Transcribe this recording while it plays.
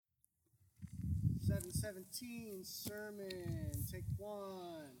11:17 sermon. Take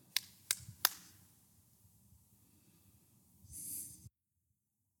one.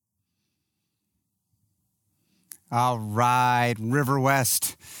 All right, River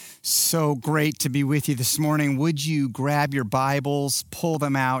West. So great to be with you this morning. Would you grab your Bibles, pull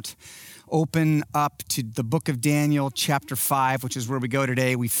them out, open up to the book of Daniel, chapter 5, which is where we go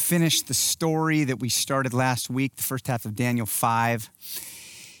today. We finished the story that we started last week, the first half of Daniel 5.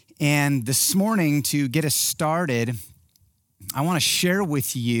 And this morning, to get us started, I want to share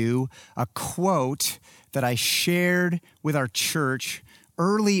with you a quote that I shared with our church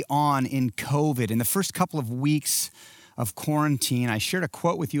early on in COVID. In the first couple of weeks of quarantine, I shared a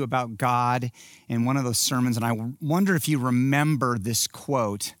quote with you about God in one of those sermons, and I wonder if you remember this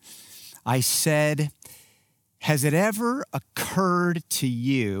quote. I said, "Has it ever occurred to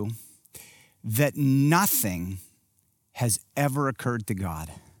you that nothing has ever occurred to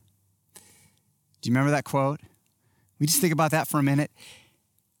God?" Do you remember that quote? We just think about that for a minute.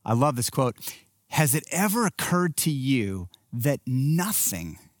 I love this quote. Has it ever occurred to you that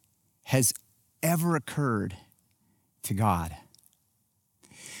nothing has ever occurred to God?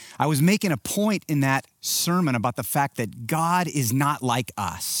 I was making a point in that sermon about the fact that God is not like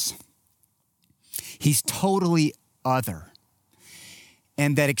us. He's totally other.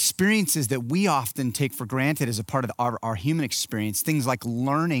 And that experiences that we often take for granted as a part of our human experience, things like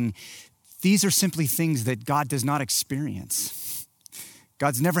learning, these are simply things that God does not experience.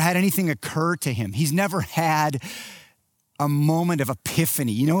 God's never had anything occur to him. He's never had a moment of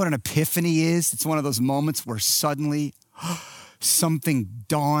epiphany. You know what an epiphany is? It's one of those moments where suddenly something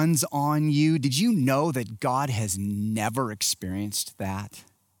dawns on you. Did you know that God has never experienced that?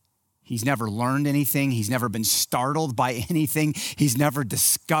 He's never learned anything. He's never been startled by anything. He's never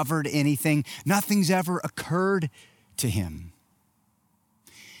discovered anything. Nothing's ever occurred to him.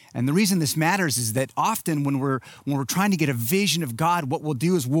 And the reason this matters is that often when we're trying to get a vision of God, what we'll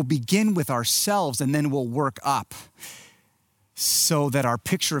do is we'll begin with ourselves and then we'll work up, so that our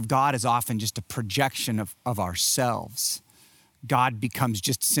picture of God is often just a projection of ourselves. God becomes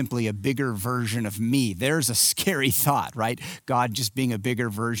just simply a bigger version of me. There's a scary thought, right? God just being a bigger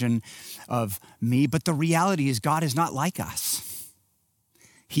version of me. But the reality is God is not like us.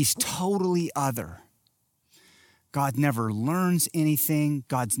 He's totally other. God never learns anything.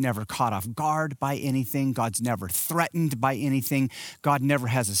 God's never caught off guard by anything. God's never threatened by anything. God never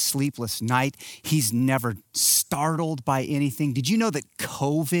has a sleepless night. He's never startled by anything. Did you know that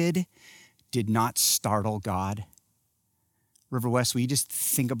COVID did not startle God? River West, will you just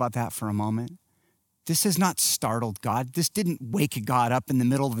think about that for a moment? This has not startled God. This didn't wake God up in the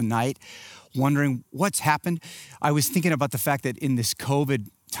middle of the night wondering what's happened. I was thinking about the fact that in this COVID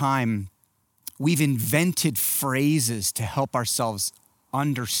time, we've invented phrases to help ourselves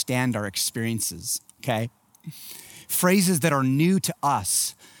understand our experiences, okay? Phrases that are new to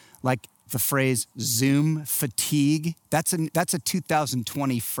us, like the phrase Zoom fatigue. That's a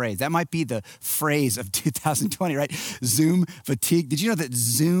 2020 phrase. That might be the phrase of 2020, right? Zoom fatigue. Did you know that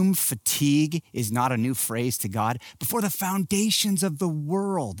Zoom fatigue is not a new phrase to God? Before the foundations of the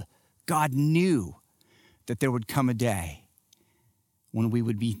world, God knew that there would come a day when we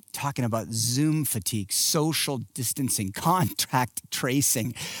would be talking about Zoom fatigue, social distancing, contact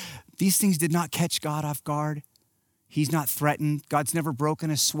tracing. These things did not catch God off guard. He's not threatened. God's never broken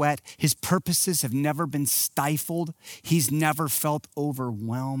a sweat. His purposes have never been stifled. He's never felt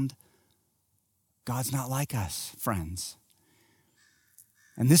overwhelmed. God's not like us, friends.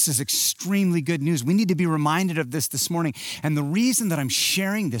 And this is extremely good news. We need to be reminded of this morning. And the reason that I'm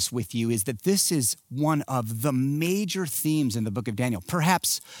sharing this with you is that this is one of the major themes in the book of Daniel.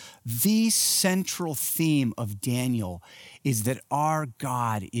 Perhaps the central theme of Daniel is that our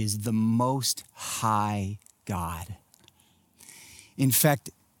God is the Most High God. In fact,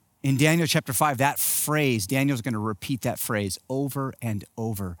 in Daniel chapter 5, that phrase, Daniel's going to repeat that phrase over and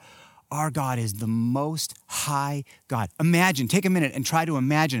over. Our God is the Most High God. Imagine, take a minute and try to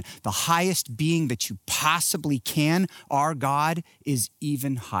imagine the highest being that you possibly can. Our God is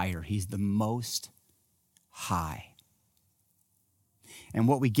even higher. He's the Most High. And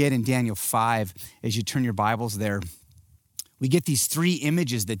what we get in Daniel 5, as you turn your Bibles there, we get these three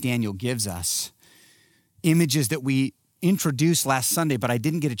images that Daniel gives us. Images that we introduced last Sunday, but I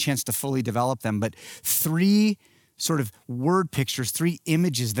didn't get a chance to fully develop them. But three sort of word pictures, three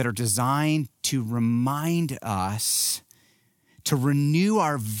images that are designed to remind us to renew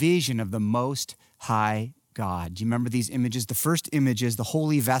our vision of the Most High God. Do you remember these images? The first image is the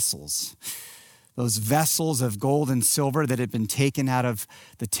holy vessels. those vessels of gold and silver that had been taken out of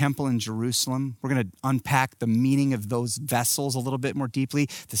the temple in Jerusalem. We're going to unpack the meaning of those vessels a little bit more deeply.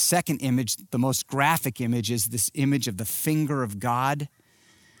 The second image, the most graphic image, is this image of the finger of God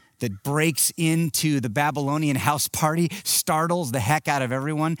that breaks into the Babylonian house party, startles the heck out of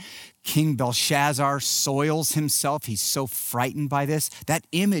everyone. King Belshazzar soils himself. He's so frightened by this. That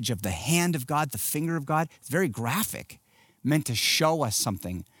image of the hand of God, the finger of God, is very graphic, meant to show us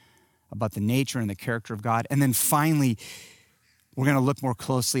something about the nature and the character of God. And then finally, we're going to look more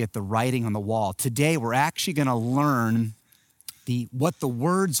closely at the writing on the wall. Today, we're actually going to learn what the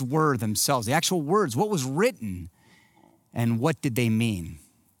words were themselves, the actual words, what was written, and what did they mean.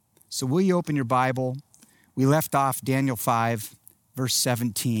 So will you open your Bible? We left off Daniel 5, verse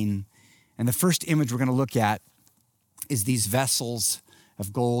 17. And the first image we're going to look at is these vessels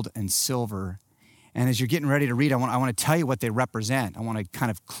of gold and silver. And as you're getting ready to read, I want to tell you what they represent. I want to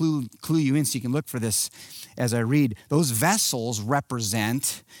kind of clue you in so you can look for this as I read. Those vessels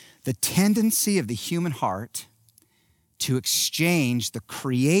represent the tendency of the human heart to exchange the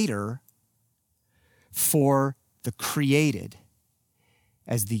creator for the created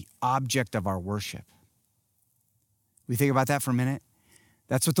as the object of our worship. We think about that for a minute?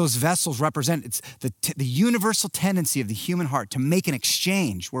 That's what those vessels represent. It's the universal tendency of the human heart to make an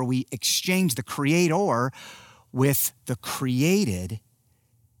exchange where we exchange the creator with the created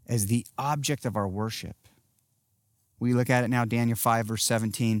as the object of our worship. We look at it now, Daniel 5, verse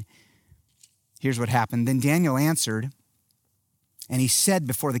 17. Here's what happened. Then Daniel answered, and he said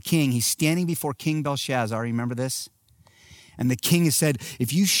before the king, he's standing before King Belshazzar. You remember this? And the king has said,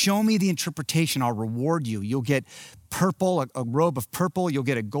 if you show me the interpretation, I'll reward you. You'll get purple, a robe of purple. You'll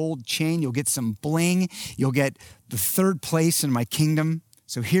get a gold chain. You'll get some bling. You'll get the third place in my kingdom.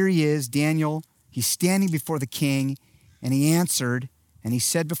 So here he is, Daniel. He's standing before the king, and he answered, and he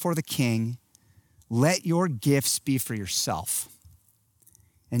said before the king, let your gifts be for yourself,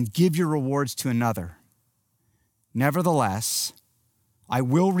 and give your rewards to another. Nevertheless, I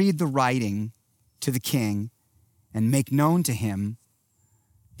will read the writing to the king and make known to him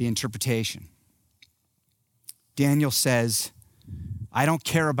the interpretation. Daniel says, I don't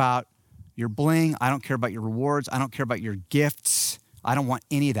care about your bling. I don't care about your rewards. I don't care about your gifts. I don't want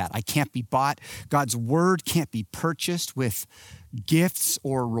any of that. I can't be bought. God's word can't be purchased with gifts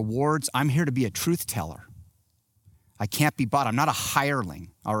or rewards. I'm here to be a truth teller. I can't be bought. I'm not a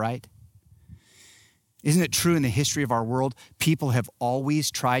hireling, all right? Isn't it true in the history of our world, people have always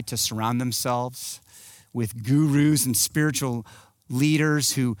tried to surround themselves with gurus and spiritual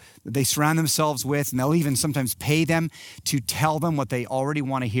leaders who they surround themselves with, and they'll even sometimes pay them to tell them what they already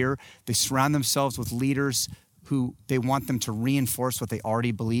want to hear. They surround themselves with leaders who they want them to reinforce what they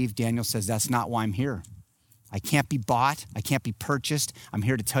already believe. Daniel says, that's not why I'm here. I can't be bought. I can't be purchased. I'm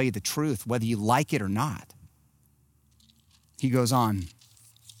here to tell you the truth, whether you like it or not. He goes on.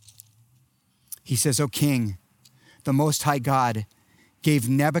 He says, O king, the Most High God gave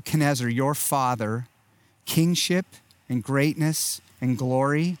Nebuchadnezzar, your father, kingship and greatness and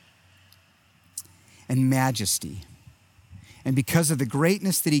glory and majesty. And because of the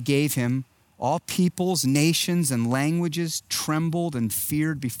greatness that he gave him, all peoples, nations, and languages trembled and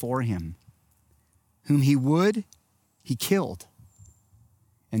feared before him. Whom he would, he killed.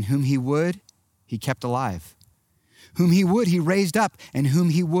 And whom he would, he kept alive. Whom he would, he raised up. And whom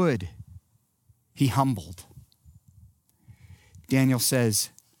he would, he humbled. Daniel says,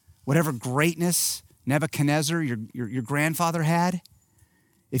 whatever greatness Nebuchadnezzar, your grandfather had,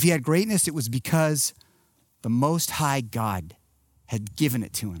 if he had greatness, it was because the Most High God had given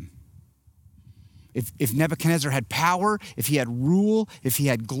it to him. If Nebuchadnezzar had power, if he had rule, if he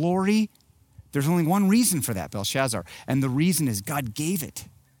had glory, there's only one reason for that, Belshazzar, and the reason is God gave it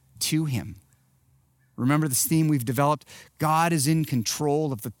to him. Remember this theme we've developed? God is in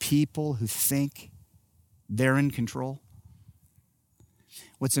control of the people who think they're in control.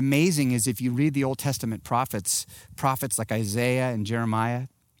 What's amazing is if you read the Old Testament prophets like Isaiah and Jeremiah,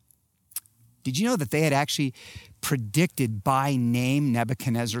 did you know that they had actually predicted by name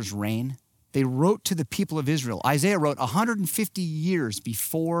Nebuchadnezzar's reign? They wrote to the people of Israel. Isaiah wrote 150 years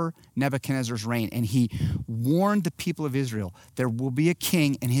before Nebuchadnezzar's reign, and he warned the people of Israel, there will be a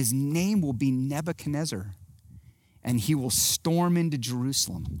king, and his name will be Nebuchadnezzar, and he will storm into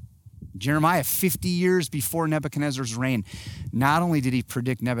Jerusalem. Jeremiah, 50 years before Nebuchadnezzar's reign, not only did he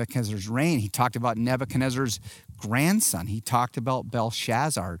predict Nebuchadnezzar's reign, he talked about Nebuchadnezzar's grandson. He talked about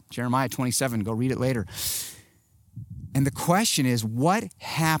Belshazzar. Jeremiah 27, go read it later. And the question is, what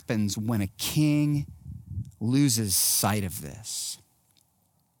happens when a king loses sight of this?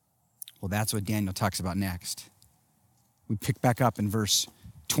 Well, that's what Daniel talks about next. We pick back up in verse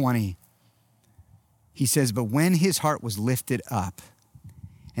 20. He says, but when his heart was lifted up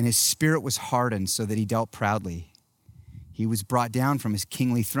and his spirit was hardened so that he dealt proudly, he was brought down from his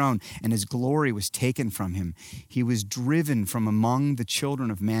kingly throne and his glory was taken from him. He was driven from among the children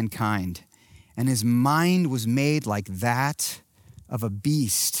of mankind and his mind was made like that of a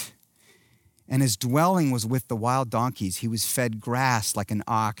beast. And his dwelling was with the wild donkeys. He was fed grass like an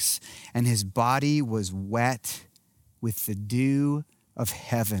ox and his body was wet with the dew of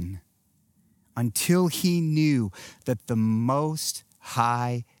heaven, until he knew that the Most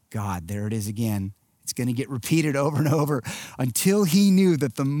High God, there it is again, it's going to get repeated over and over, until he knew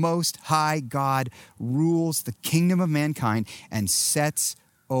that the Most High God rules the kingdom of mankind and sets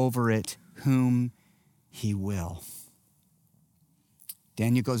over it whom he will.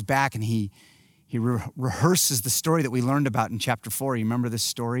 Daniel goes back and he rehearses the story that we learned about in chapter 4. You remember this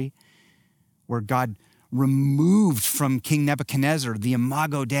story? Where God removed from King Nebuchadnezzar the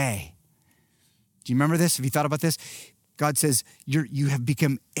Imago Dei. Do you remember this? Have you thought about this? God says, you have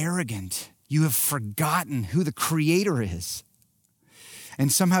become arrogant. You have forgotten who the Creator is.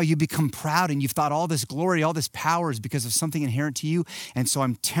 And somehow you become proud and you've thought all this glory, all this power is because of something inherent to you. And so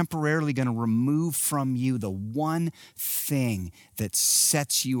I'm temporarily going to remove from you the one thing that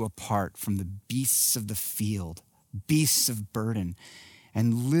sets you apart from the beasts of the field, beasts of burden.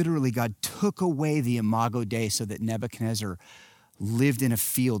 And literally God took away the Imago Dei so that Nebuchadnezzar lived in a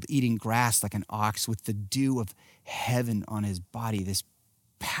field eating grass like an ox with the dew of heaven on his body. This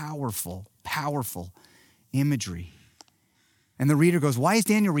powerful, powerful imagery. And the reader goes, why is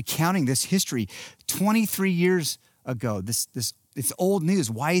Daniel recounting this history 23 years ago? It's old news.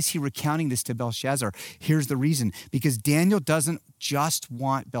 Why is he recounting this to Belshazzar? Here's the reason. Because Daniel doesn't just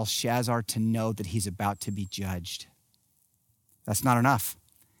want Belshazzar to know that he's about to be judged. That's not enough.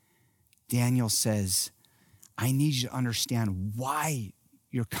 Daniel says, I need you to understand why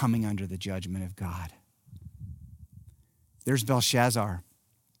you're coming under the judgment of God. There's Belshazzar.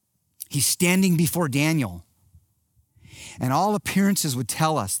 He's standing before Daniel. And all appearances would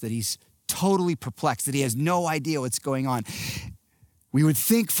tell us that he's totally perplexed, that he has no idea what's going on. We would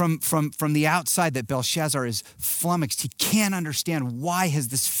think from the outside that Belshazzar is flummoxed. He can't understand, why has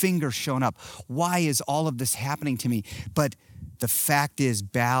this finger shown up? Why is all of this happening to me? But the fact is,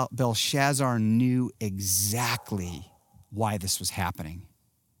 Belshazzar knew exactly why this was happening.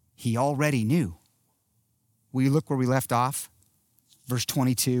 He already knew. Will you look where we left off? Verse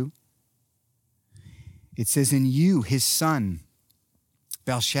 22. It says, and you, his son,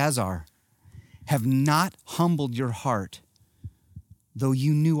 Belshazzar, have not humbled your heart, though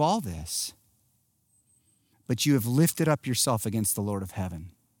you knew all this, but you have lifted up yourself against the Lord of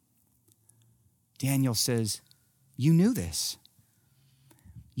heaven. Daniel says, you knew this.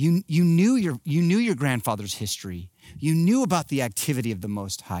 You knew your grandfather's history. You knew about the activity of the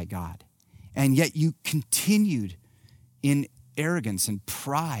Most High God. And yet you continued in arrogance and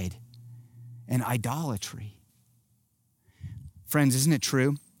pride and idolatry. Friends, isn't it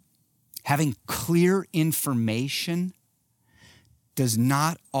true? Having clear information does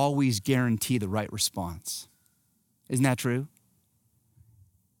not always guarantee the right response. Isn't that true?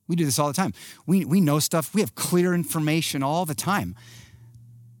 We do this all the time. We know stuff. We have clear information all the time.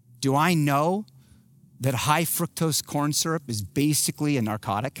 Do I know that high fructose corn syrup is basically a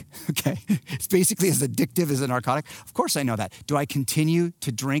narcotic? Okay. It's basically as addictive as a narcotic. Of course I know that. Do I continue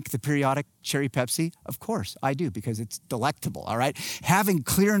to drink the periodic cherry Pepsi? Of course I do, because it's delectable, all right? Having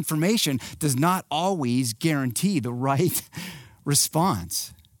clear information does not always guarantee the right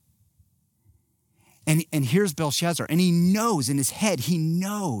response. And here's Belshazzar, and he knows in his head, he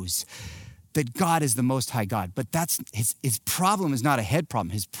knows that God is the Most High God. But that's his problem is not a head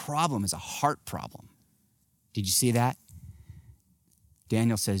problem. His problem is a heart problem. Did you see that?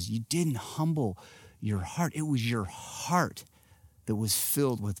 Daniel says, you didn't humble your heart. It was your heart that was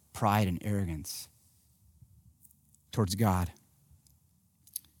filled with pride and arrogance towards God.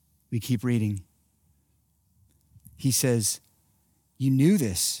 We keep reading. He says, you knew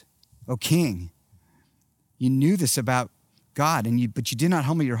this, O king. You knew this about God, but you did not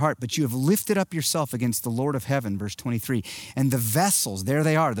humble your heart, but you have lifted up yourself against the Lord of heaven, verse 23. And the vessels, there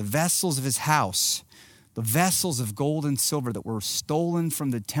they are, the vessels of his house, the vessels of gold and silver that were stolen from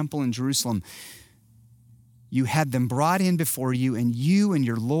the temple in Jerusalem, you had them brought in before you, and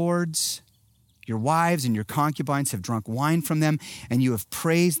your lords, your wives and your concubines have drunk wine from them, and you have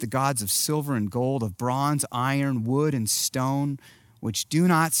praised the gods of silver and gold, of bronze, iron, wood, and stone, which do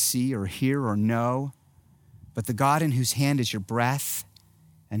not see or hear or know, but the God in whose hand is your breath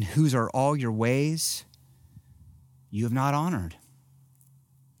and whose are all your ways, you have not honored.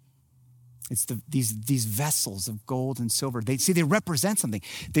 It's these vessels of gold and silver. They represent something.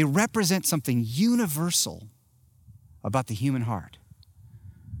 They represent something universal about the human heart.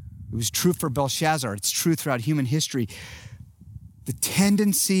 It was true for Belshazzar. It's true throughout human history. The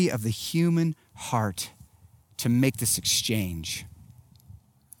tendency of the human heart to make this exchange,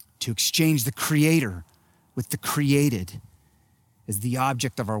 to exchange the creator with the created as the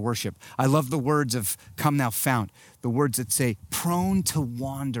object of our worship. I love the words of Come Thou Fount, the words that say, prone to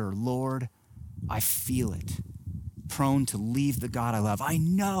wander, Lord, I feel it. Prone to leave the God I love. I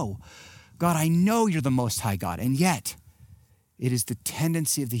know, God, I know you're the Most High God, and yet it is the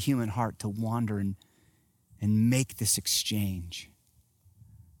tendency of the human heart to wander and make this exchange.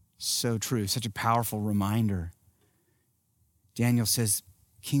 So true, such a powerful reminder. Daniel says,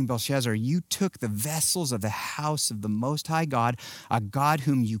 King Belshazzar, you took the vessels of the house of the Most High God, a God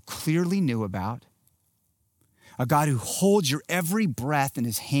whom you clearly knew about, a God who holds your every breath in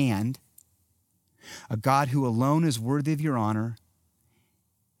his hand, a God who alone is worthy of your honor,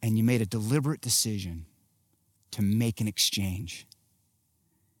 and you made a deliberate decision to make an exchange.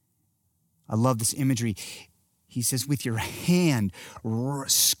 I love this imagery. He says, with your hand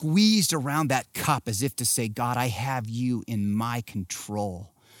squeezed around that cup as if to say, God, I have you in my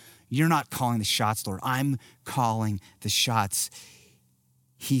control. You're not calling the shots, Lord. I'm calling the shots.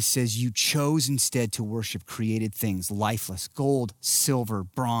 He says, you chose instead to worship created things, lifeless, gold, silver,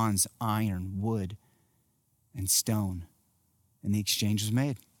 bronze, iron, wood, and stone. And the exchange was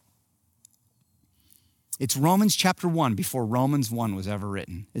made. It's Romans chapter 1 before Romans 1 was ever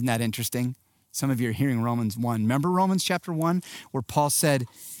written. Isn't that interesting? Some of you are hearing Romans 1. Remember Romans chapter 1 where Paul said,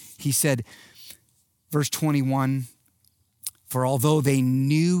 verse 21, for although they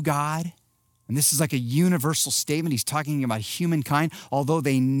knew God, and this is like a universal statement, he's talking about humankind, although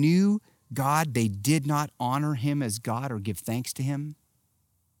they knew God, they did not honor him as God or give thanks to him.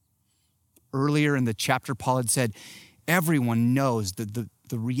 Earlier in the chapter, Paul had said, everyone knows the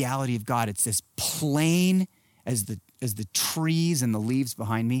reality of God. It's as plain as the trees and the leaves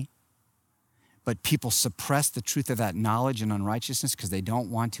behind me. But people suppress the truth of that knowledge and unrighteousness because they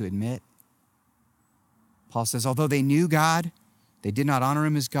don't want to admit. Paul says, although they knew God, they did not honor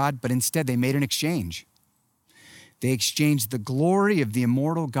him as God, but instead they made an exchange. They exchanged the glory of the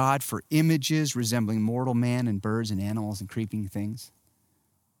immortal God for images resembling mortal man and birds and animals and creeping things.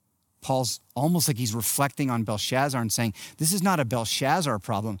 Paul's almost like he's reflecting on Belshazzar and saying, this is not a Belshazzar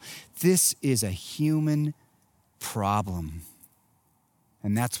problem. This is a human problem.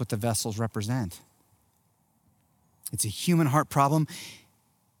 And that's what the vessels represent. It's a human heart problem.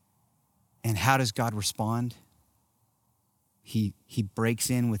 And how does God respond? He breaks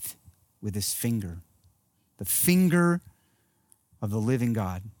in with his finger. The finger of the living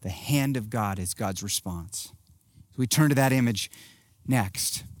God, the hand of God is God's response. So we turn to that image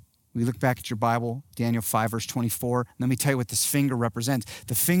next. We look back at your Bible, Daniel 5, verse 24. Let me tell you what this finger represents.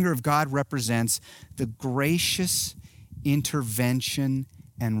 The finger of God represents the gracious intervention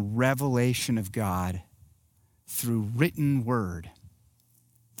and revelation of God through written word.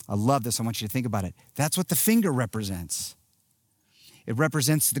 I love this. I want you to think about it. That's what the finger represents. It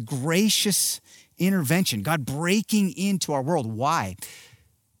represents the gracious intervention, God breaking into our world. Why?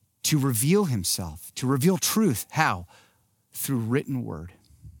 To reveal himself, to reveal truth. How? Through written word.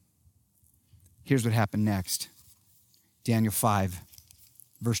 Here's what happened next. Daniel 5,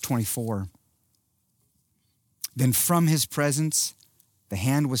 verse 24. Then from his presence, the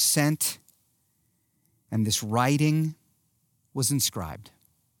hand was sent, and this writing was inscribed.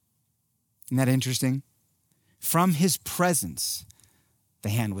 Isn't that interesting? From his presence, the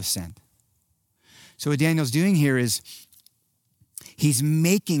hand was sent. So what Daniel's doing here is he's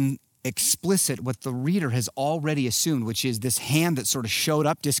making explicit what the reader has already assumed, which is this hand that sort of showed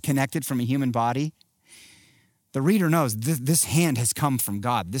up disconnected from a human body. The reader knows this hand has come from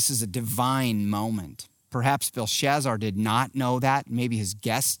God. This is a divine moment. Perhaps Belshazzar did not know that. Maybe his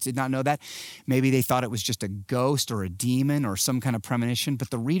guests did not know that. Maybe they thought it was just a ghost or a demon or some kind of premonition.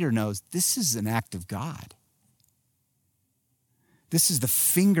 But the reader knows this is an act of God. This is the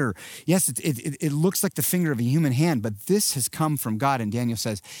finger. Yes, it looks like the finger of a human hand, but this has come from God. And Daniel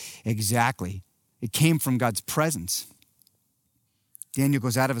says, exactly. It came from God's presence. Daniel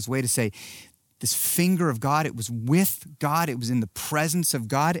goes out of his way to say, this finger of God, it was with God. It was in the presence of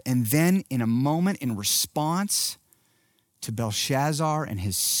God. And then in a moment, in response to Belshazzar and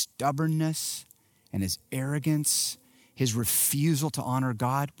his stubbornness and his arrogance, his refusal to honor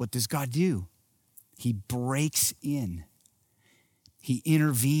God, what does God do? He breaks in. He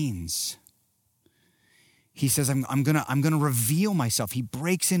intervenes. He says, I'm gonna reveal myself. He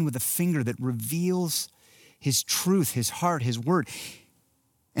breaks in with a finger that reveals his truth, his heart, his word.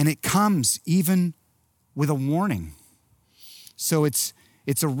 And it comes even with a warning. So it's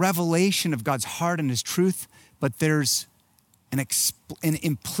a revelation of God's heart and his truth, but there's an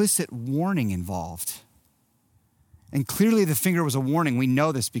implicit warning involved. And clearly the finger was a warning. We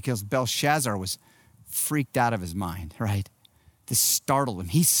know this because Belshazzar was freaked out of his mind, right? This startled him.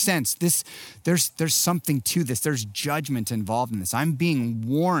 He sensed this, there's something to this. There's judgment involved in this. I'm being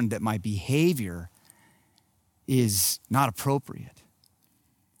warned that my behavior is not appropriate.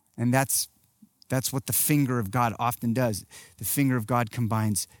 And that's what the finger of God often does. The finger of God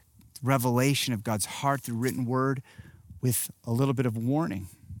combines revelation of God's heart through written word with a little bit of warning.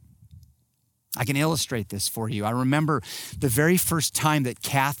 I can illustrate this for you. I remember the very first time that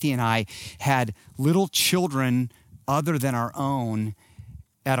Kathy and I had little children other than our own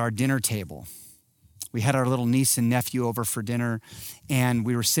at our dinner table. We had our little niece and nephew over for dinner, and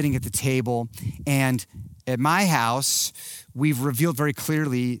we were sitting at the table. And at my house, we've revealed very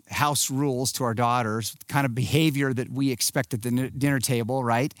clearly house rules to our daughters, the kind of behavior that we expect at the dinner table,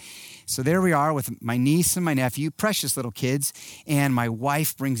 right? So there we are with my niece and my nephew, precious little kids, and my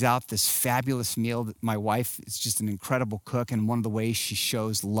wife brings out this fabulous meal. My wife is just an incredible cook, and one of the ways she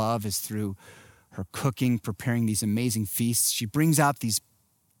shows love is through her cooking, preparing these amazing feasts. She brings out these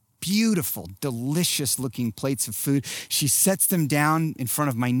beautiful, delicious looking plates of food. She sets them down in front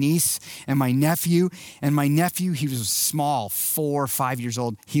of my niece and my nephew. And my nephew, he was small, 4 or 5 years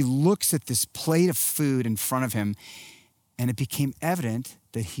old. He looks at this plate of food in front of him, and it became evident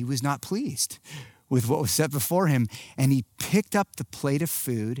that he was not pleased with what was set before him. And he picked up the plate of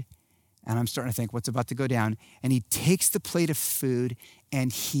food, and I'm starting to think what's about to go down. And he takes the plate of food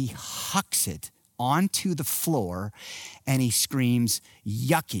and he hucks it onto the floor, and he screams,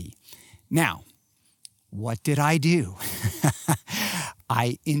 "Yucky." Now, what did I do?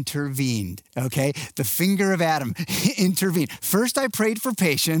 I intervened, okay? The finger of Adam intervened. First, I prayed for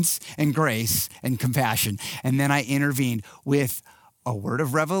patience and grace and compassion, and then I intervened with a word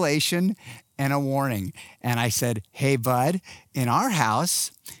of revelation and a warning. And I said, "Hey, bud, in our house,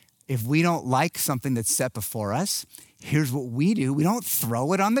 if we don't like something that's set before us, here's what we do. We don't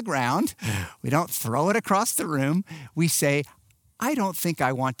throw it on the ground. We don't throw it across the room. We say, I don't think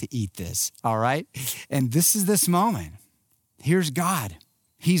I want to eat this, all right?" And this is this moment. Here's God.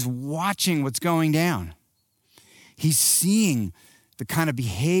 He's watching what's going down. He's seeing the kind of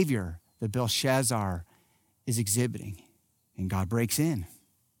behavior that Belshazzar is exhibiting. And God breaks in.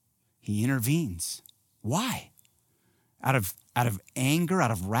 He intervenes. Why? Out of anger,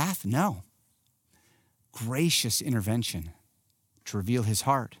 out of wrath? No. Gracious intervention to reveal his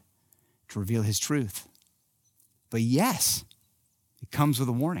heart, to reveal his truth. But yes, it comes with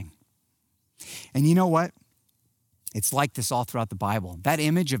a warning. And you know what? It's like this all throughout the Bible. That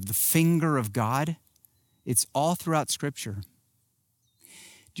image of the finger of God, it's all throughout Scripture.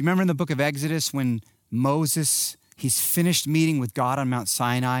 Do you remember in the book of Exodus when Moses, he's finished meeting with God on Mount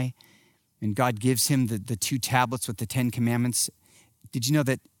Sinai, and God gives him the 2 tablets with the 10 commandments? Did you know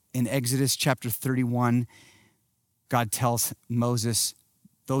that in Exodus chapter 31, God tells Moses,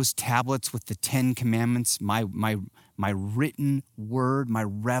 those tablets with the 10 commandments, my written word, my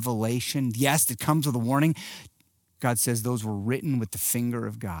revelation, yes, it comes with a warning. God says those were written with the finger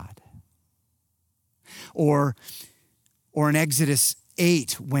of God. Or in Exodus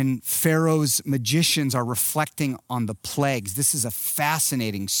 8, when Pharaoh's magicians are reflecting on the plagues. This is a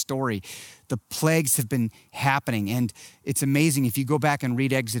fascinating story. The plagues have been happening, and it's amazing if you go back and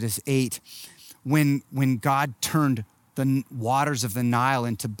read Exodus 8, when God turned the waters of the Nile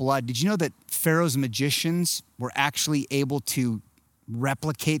into blood. Did you know that Pharaoh's magicians were actually able to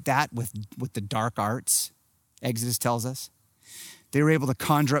replicate that with the dark arts? Exodus tells us. They were able to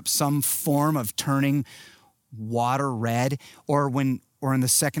conjure up some form of turning water red, or in the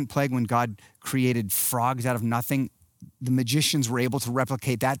second plague when God created frogs out of nothing, the magicians were able to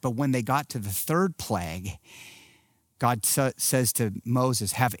replicate that. But when they got to the third plague, God says to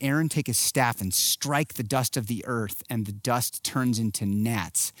Moses, "Have Aaron take his staff and strike the dust of the earth," and the dust turns into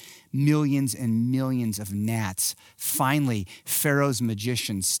gnats, millions and millions of gnats. Finally, Pharaoh's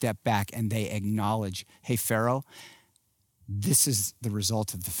magicians step back and they acknowledge, "Hey, Pharaoh, this is the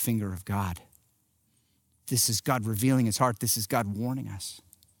result of the finger of God. This is God revealing his heart. This is God warning us."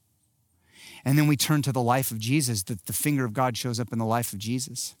 And then we turn to the life of Jesus, that the finger of God shows up in the life of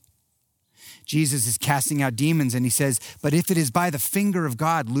Jesus. Jesus is casting out demons, and he says, "But if it is by the finger of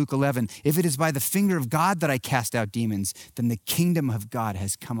God," Luke 11, "if it is by the finger of God that I cast out demons, then the kingdom of God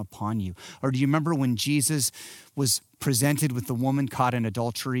has come upon you." Or do you remember when Jesus was presented with the woman caught in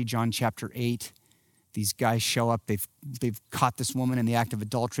adultery, John chapter 8? These guys show up, they've caught this woman in the act of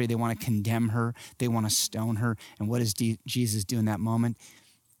adultery. They want to condemn her. They want to stone her. And what does Jesus do in that moment?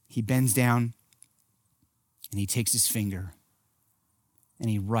 he bends down and he takes his finger and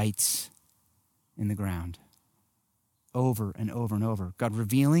he writes in the ground over and over and over. God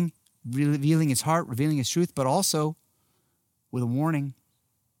revealing his heart, revealing his truth, but also with a warning.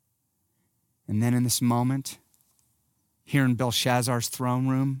 And then in this moment, here in Belshazzar's throne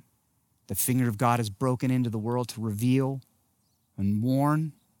room, the finger of God is broken into the world to reveal and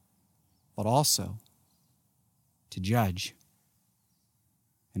warn, but also to judge.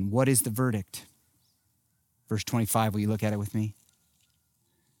 And what is the verdict? Verse 25, will you look at it with me?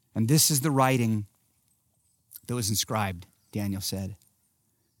 And this is the writing that was inscribed, Daniel said.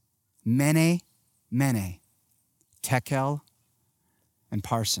 Mene, Mene, Tekel, and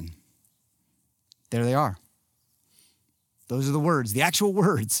Parsin. There they are. Those are the words, the actual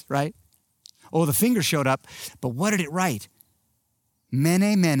words, right? Oh, the finger showed up, but what did it write?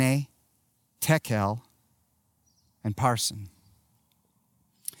 Mene, Mene, Tekel, and Parsin.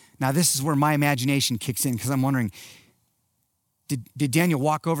 Now, this is where my imagination kicks in, because I'm wondering, did Daniel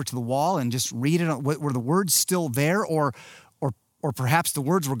walk over to the wall and just read it? Were the words still there? Or perhaps the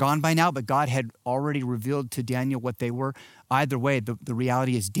words were gone by now, but God had already revealed to Daniel what they were? Either way, the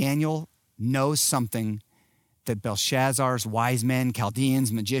reality is Daniel knows something that Belshazzar's wise men,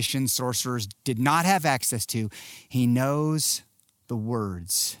 Chaldeans, magicians, sorcerers did not have access to. He knows the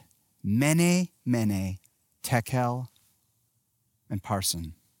words, Mene, Mene, Tekel, and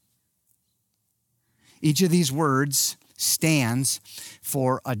Parsin. Each of these words stands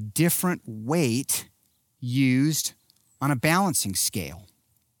for a different weight used on a balancing scale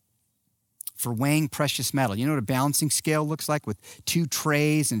for weighing precious metal. You know what a balancing scale looks like, with two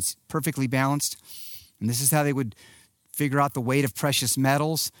trays and it's perfectly balanced? And this is how they would figure out the weight of precious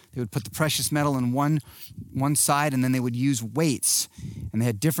metals. They would put the precious metal in one side, and then they would use weights. And they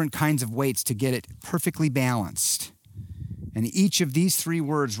had different kinds of weights to get it perfectly balanced. And each of these three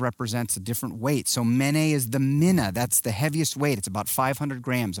words represents a different weight. So Mene is the mina. That's the heaviest weight. It's about 500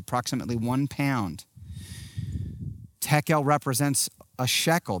 grams, approximately 1 pound. Tekel represents a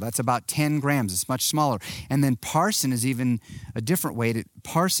shekel. That's about 10 grams. It's much smaller. And then Parsin is even a different weight.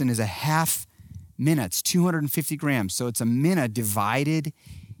 Parsin is a half mina. It's 250 grams. So it's a mina divided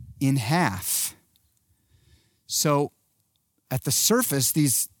in half. So at the surface,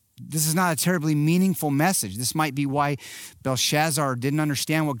 this is not a terribly meaningful message. This might be why Belshazzar didn't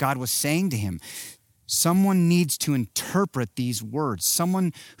understand what God was saying to him. Someone needs to interpret these words.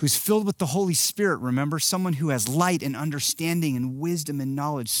 Someone who's filled with the Holy Spirit, remember? Someone who has light and understanding and wisdom and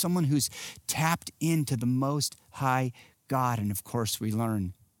knowledge. Someone who's tapped into the Most High God. And of course, we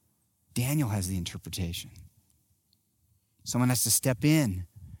learn Daniel has the interpretation. Someone has to step in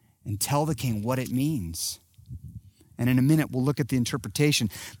and tell the king what it means. And in a minute, we'll look at the interpretation.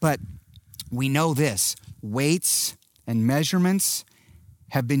 But we know this: weights and measurements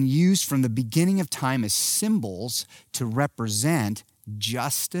have been used from the beginning of time as symbols to represent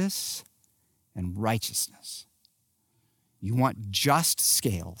justice and righteousness. You want just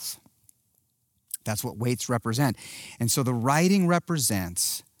scales. That's what weights represent. And so the writing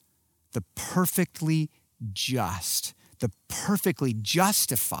represents the perfectly just, the perfectly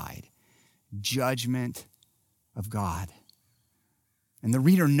justified judgment of God. And the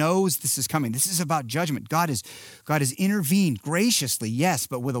reader knows this is coming. This is about judgment. God has intervened graciously, yes,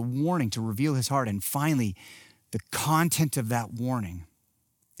 but with a warning to reveal his heart. And finally, the content of that warning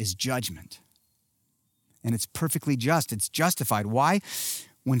is judgment. And it's perfectly just. It's justified. Why?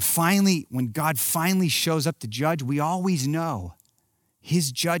 When God finally shows up to judge, we always know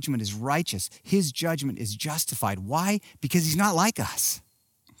his judgment is righteous. His judgment is justified. Why? Because he's not like us.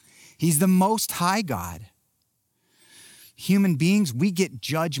 He's the Most High God. Human beings, we get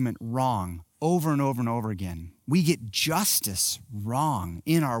judgment wrong over and over and over again. We get justice wrong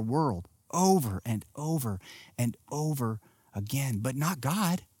in our world over and over and over again, but not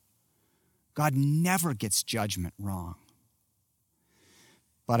God. God never gets judgment wrong.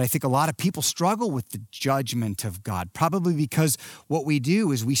 But I think a lot of people struggle with the judgment of God, probably because what we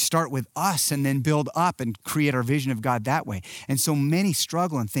do is we start with us and then build up and create our vision of God that way. And so many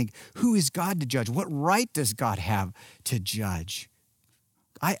struggle and think, who is God to judge? What right does God have to judge?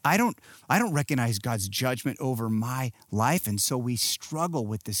 I don't recognize God's judgment over my life, and so we struggle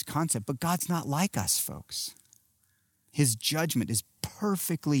with this concept. But God's not like us, folks. His judgment is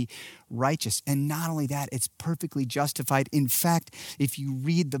perfectly righteous. And not only that, it's perfectly justified. In fact, if you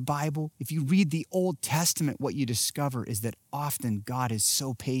read the Bible, if you read the Old Testament, what you discover is that often God is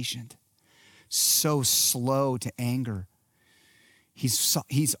so patient, so slow to anger.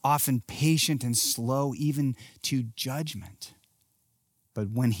 He's often patient and slow even to judgment. But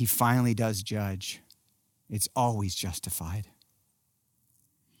when he finally does judge, it's always justified.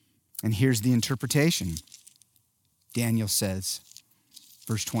 And here's the interpretation. Daniel says,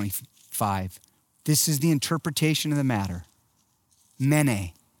 verse 25, this is the interpretation of the matter.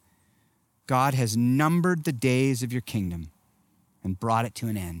 Mene, God has numbered the days of your kingdom and brought it to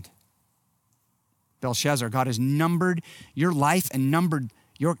an end. Belshazzar, God has numbered your life and numbered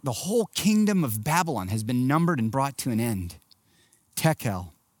the whole kingdom of Babylon has been numbered and brought to an end.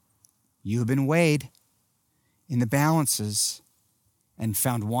 Tekel, you have been weighed in the balances and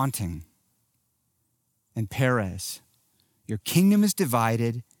found wanting. And Perez, your kingdom is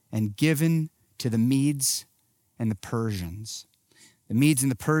divided and given to the Medes and the Persians. The Medes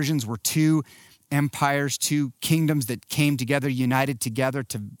and the Persians were two empires, two kingdoms that came together, united together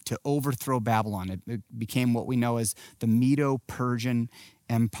to overthrow Babylon. It became what we know as the Medo-Persian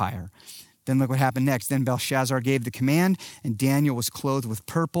Empire. Then look what happened next. Then Belshazzar gave the command, and Daniel was clothed with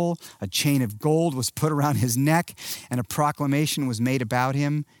purple. A chain of gold was put around his neck, and a proclamation was made about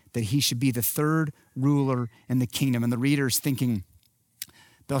him that he should be the third ruler in the kingdom. And the reader is thinking,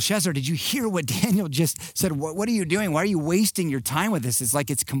 Belshazzar, did you hear what Daniel just said? What are you doing? Why are you wasting your time with this? It's like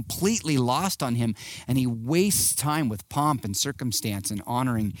it's completely lost on him, and he wastes time with pomp and circumstance and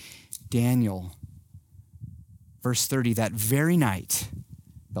honoring Daniel. Verse 30, that very night,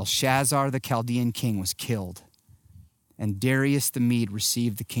 Belshazzar, the Chaldean king, was killed, and Darius the Mede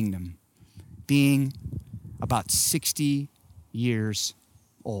received the kingdom, being about 60 years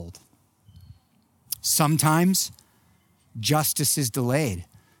old. Sometimes justice is delayed.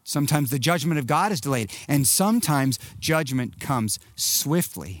 Sometimes the judgment of God is delayed, and sometimes judgment comes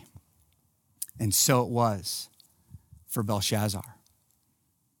swiftly. And so it was for Belshazzar.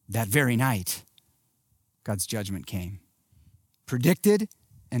 That very night, God's judgment came, predicted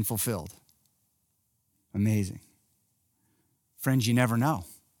and fulfilled. Amazing. Friends, you never know.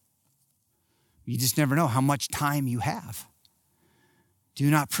 You just never know how much time you have. Do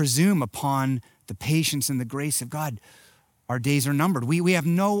not presume upon the patience and the grace of God. Our days are numbered. We have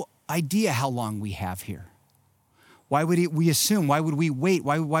no idea how long we have here. Why would we assume? Why would we wait?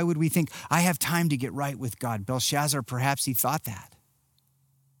 Why would we think, I have time to get right with God? Belshazzar, perhaps he thought that.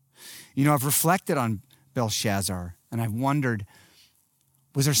 You know, I've reflected on Belshazzar, and I've wondered,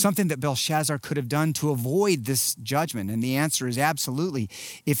 was there something that Belshazzar could have done to avoid this judgment? And the answer is absolutely.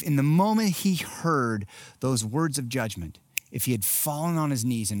 If in the moment he heard those words of judgment, if he had fallen on his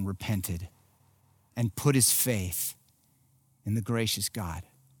knees and repented and put his faith in the gracious God,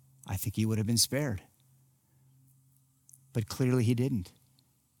 I think he would have been spared. But clearly he didn't.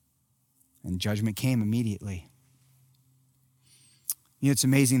 And judgment came immediately. You know, it's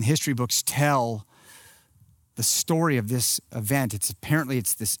amazing. The history books tell the story of this event. It's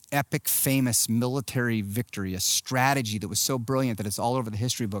this epic, famous military victory, a strategy that was so brilliant that it's all over the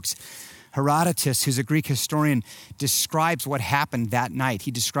history books. Herodotus, who's a Greek historian, describes what happened that night.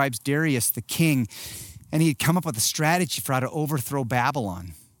 He describes Darius, the king, and he'd come up with a strategy for how to overthrow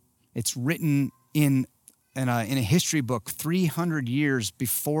Babylon. It's written in a history book 300 years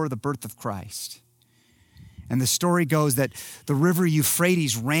before the birth of Christ. And the story goes that the river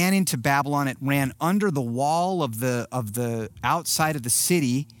Euphrates ran into Babylon. It ran under the wall of the outside of the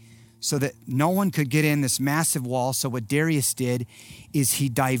city so that no one could get in this massive wall. So what Darius did is he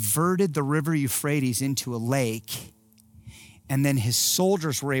diverted the river Euphrates into a lake, and then his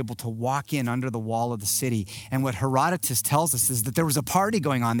soldiers were able to walk in under the wall of the city. And what Herodotus tells us is that there was a party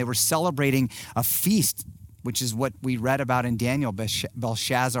going on. They were celebrating a feast, which is what we read about in Daniel,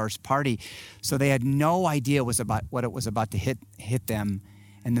 Belshazzar's party. So they had no idea what it was about to hit them.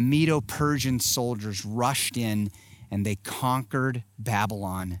 And the Medo-Persian soldiers rushed in, and they conquered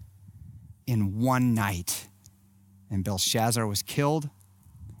Babylon in one night. And Belshazzar was killed,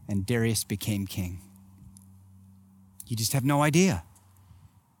 and Darius became king. You just have no idea.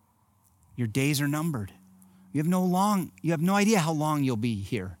 Your days are numbered. You have no idea how long you'll be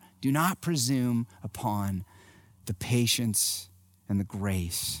here. Do not presume upon the patience and the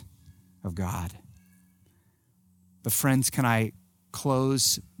grace of God. But friends, can I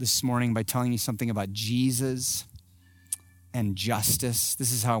close this morning by telling you something about Jesus and justice?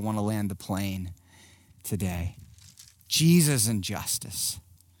 This is how I want to land the plane today. Jesus and justice.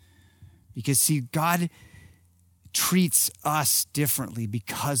 Because see, God treats us differently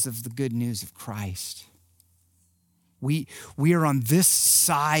because of the good news of Christ. We are on this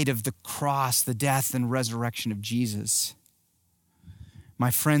side of the cross, the death and resurrection of Jesus.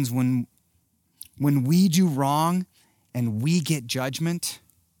 My friends, when we do wrong and we get judgment,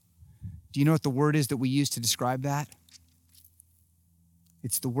 do you know what the word is that we use to describe that?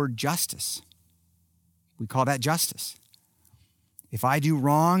 It's the word justice. We call that justice. If I do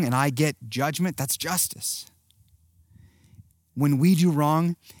wrong and I get judgment, that's justice. When we do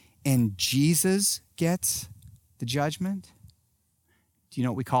wrong and Jesus gets the judgment, do you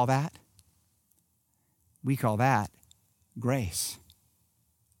know what we call that? We call that grace.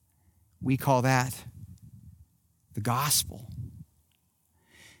 We call that the gospel.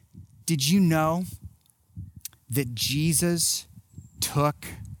 Did you know that Jesus took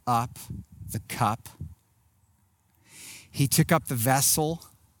up the cup? He took up the vessel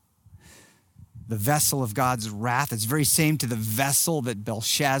of God's wrath. It's very same to the vessel that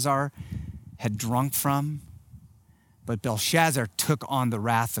Belshazzar had drunk from. But Belshazzar took on the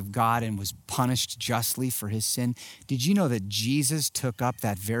wrath of God and was punished justly for his sin. Did you know that Jesus took up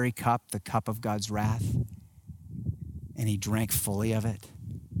that very cup, the cup of God's wrath, and he drank fully of it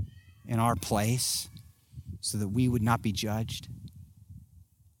in our place so that we would not be judged?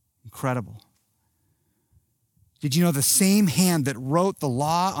 Incredible. Did you know the same hand that wrote the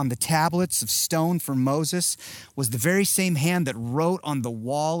law on the tablets of stone for Moses was the very same hand that wrote on the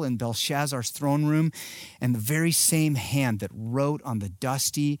wall in Belshazzar's throne room, and the very same hand that wrote on the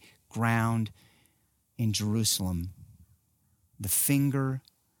dusty ground in Jerusalem? The finger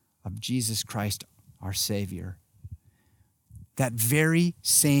of Jesus Christ, our Savior. That very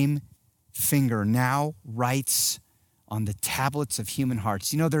same finger now writes on the tablets of human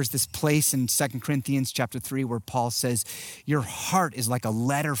hearts. You know, there's this place in 2 Corinthians chapter 3 where Paul says, your heart is like a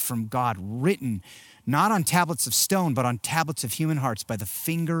letter from God written, not on tablets of stone, but on tablets of human hearts by the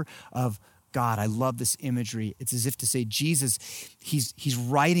finger of God. I love this imagery. It's as if to say, Jesus, he's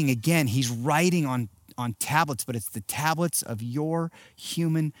writing again. He's writing on tablets, but it's the tablets of your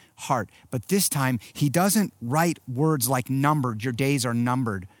human heart. But this time, he doesn't write words like numbered, your days are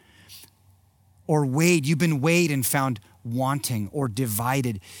numbered, or weighed, you've been weighed and found wanting, or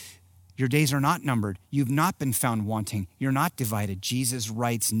divided. Your days are not numbered. You've not been found wanting. You're not divided. Jesus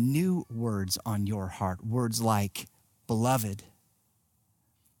writes new words on your heart. Words like beloved,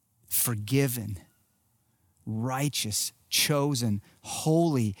 forgiven, righteous, chosen,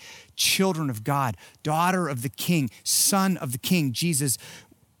 holy, children of God, daughter of the King, son of the King. Jesus,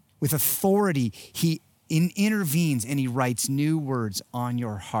 with authority, he intervenes and he writes new words on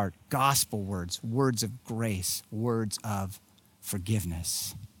your heart, gospel words, words of grace, words of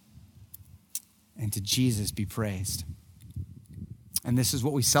forgiveness. And to Jesus be praised. And this is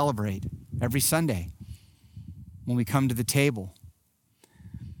what we celebrate every Sunday when we come to the table.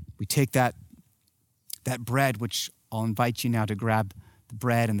 We take that bread, which I'll invite you now to grab the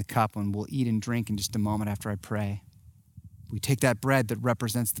bread and the cup, and we'll eat and drink in just a moment after I pray. We take that bread that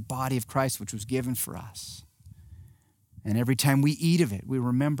represents the body of Christ, which was given for us. And every time we eat of it, we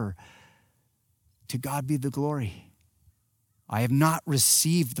remember, to God be the glory. I have not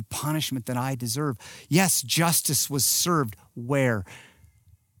received the punishment that I deserve. Yes, justice was served where?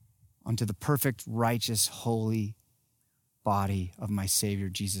 Unto the perfect, righteous, holy body of my Savior,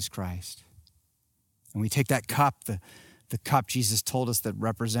 Jesus Christ. And we take that cup, the cup Jesus told us that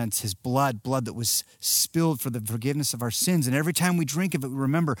represents his blood that was spilled for the forgiveness of our sins. And every time we drink of it, we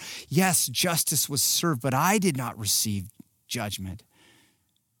remember, yes, justice was served, but I did not receive judgment.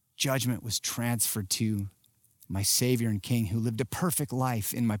 Judgment was transferred to my Savior and King, who lived a perfect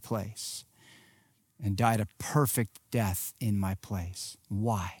life in my place and died a perfect death in my place.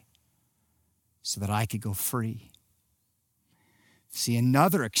 Why? So that I could go free. See,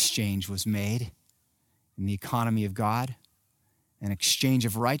 another exchange was made in the economy of God, an exchange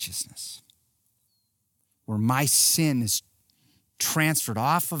of righteousness, where my sin is transferred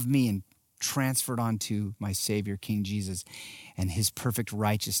off of me and transferred onto my Savior, King Jesus, and his perfect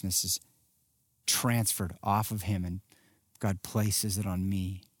righteousness is transferred off of him, and God places it on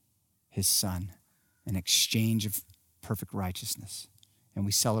me, his Son, an exchange of perfect righteousness. And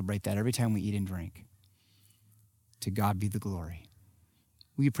we celebrate that every time we eat and drink. To God be the glory.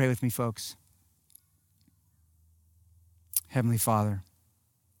 Will you pray with me, folks? Heavenly Father,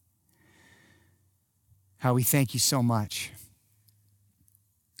 how we thank you so much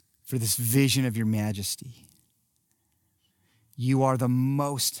for this vision of your majesty. You are the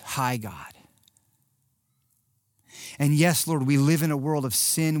most high God. And yes, Lord, we live in a world of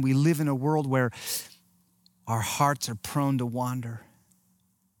sin. We live in a world where our hearts are prone to wander.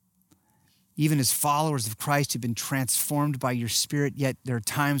 Even as followers of Christ who've been transformed by your Spirit, yet there are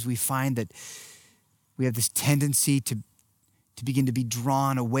times we find that we have this tendency to begin to be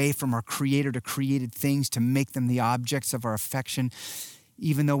drawn away from our Creator to created things, to make them the objects of our affection,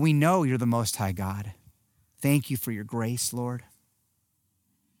 even though we know you're the Most High God. Thank you for your grace, Lord.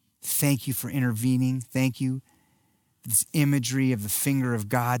 Thank you for intervening. Thank you for this imagery of the finger of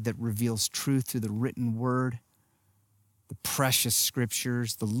God that reveals truth through the written word, the precious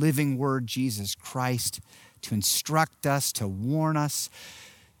scriptures, the living word, Jesus Christ, to instruct us, to warn us,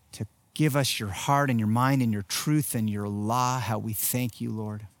 Give us your heart and your mind and your truth and your law. How we thank you,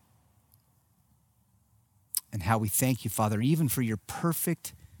 Lord. And how we thank you, Father, even for your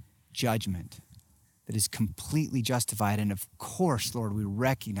perfect judgment that is completely justified. And of course, Lord, we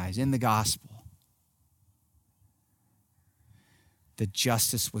recognize in the gospel that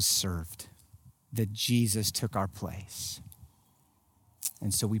justice was served, that Jesus took our place.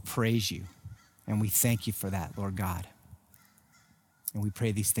 And so we praise you and we thank you for that, Lord God. And we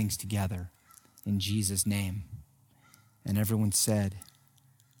pray these things together in Jesus' name. And everyone said,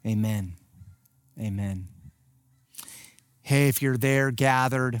 amen. Amen. Hey, if you're there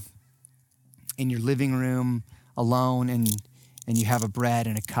gathered in your living room alone and you have a bread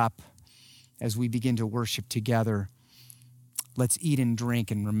and a cup, as we begin to worship together, let's eat and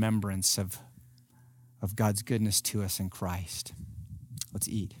drink in remembrance of God's goodness to us in Christ. Let's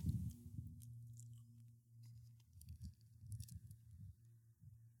eat.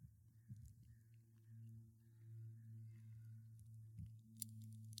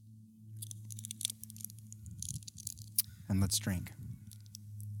 And let's drink.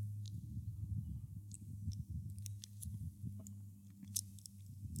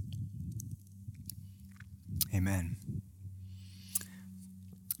 Amen.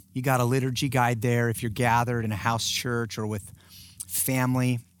 You got a liturgy guide there if you're gathered in a house church or with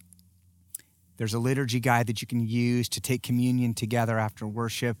family. There's a liturgy guide that you can use to take communion together after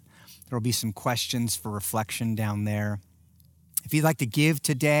worship. There will be some questions for reflection down there. If you'd like to give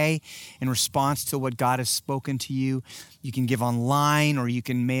today in response to what God has spoken to you, you can give online or you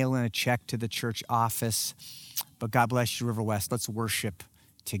can mail in a check to the church office. But God bless you, River West. Let's worship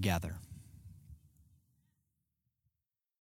together.